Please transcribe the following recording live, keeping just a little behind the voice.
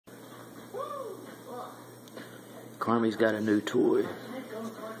Karmey's got a new toy.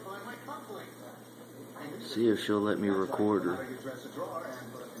 See if she'll let me record her.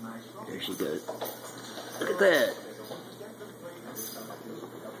 There she goes. Look at that.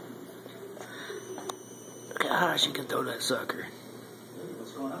 Look how high she can throw that sucker.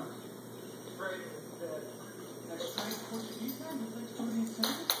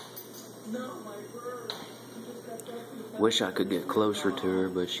 Wish I could get closer to her,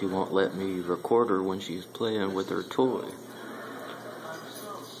 but she won't let me record her when she's playing with her toy.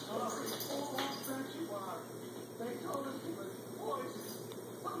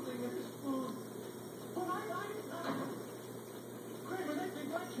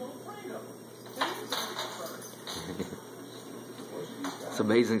 It's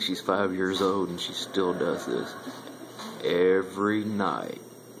amazing she's 5 years old and she still does this every night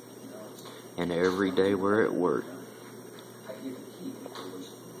and every day we're at work.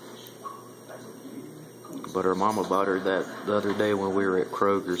 But her mama bought her that the other day when we were at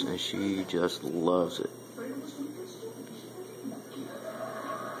Kroger's, and she just loves it.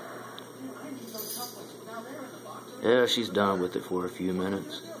 Yeah, she's done with it for a few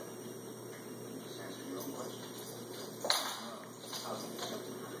minutes.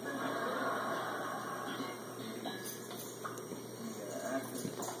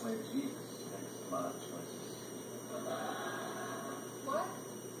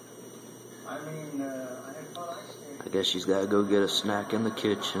 I guess she's got to go get a snack in the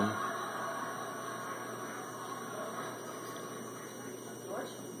kitchen.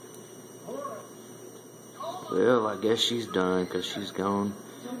 Well, I guess she's done because she's gone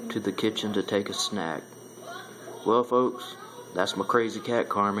to the kitchen to take a snack. Well, folks, that's my crazy cat,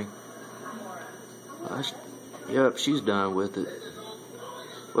 Karmey. Yep, she's done with it.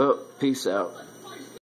 Well, peace out.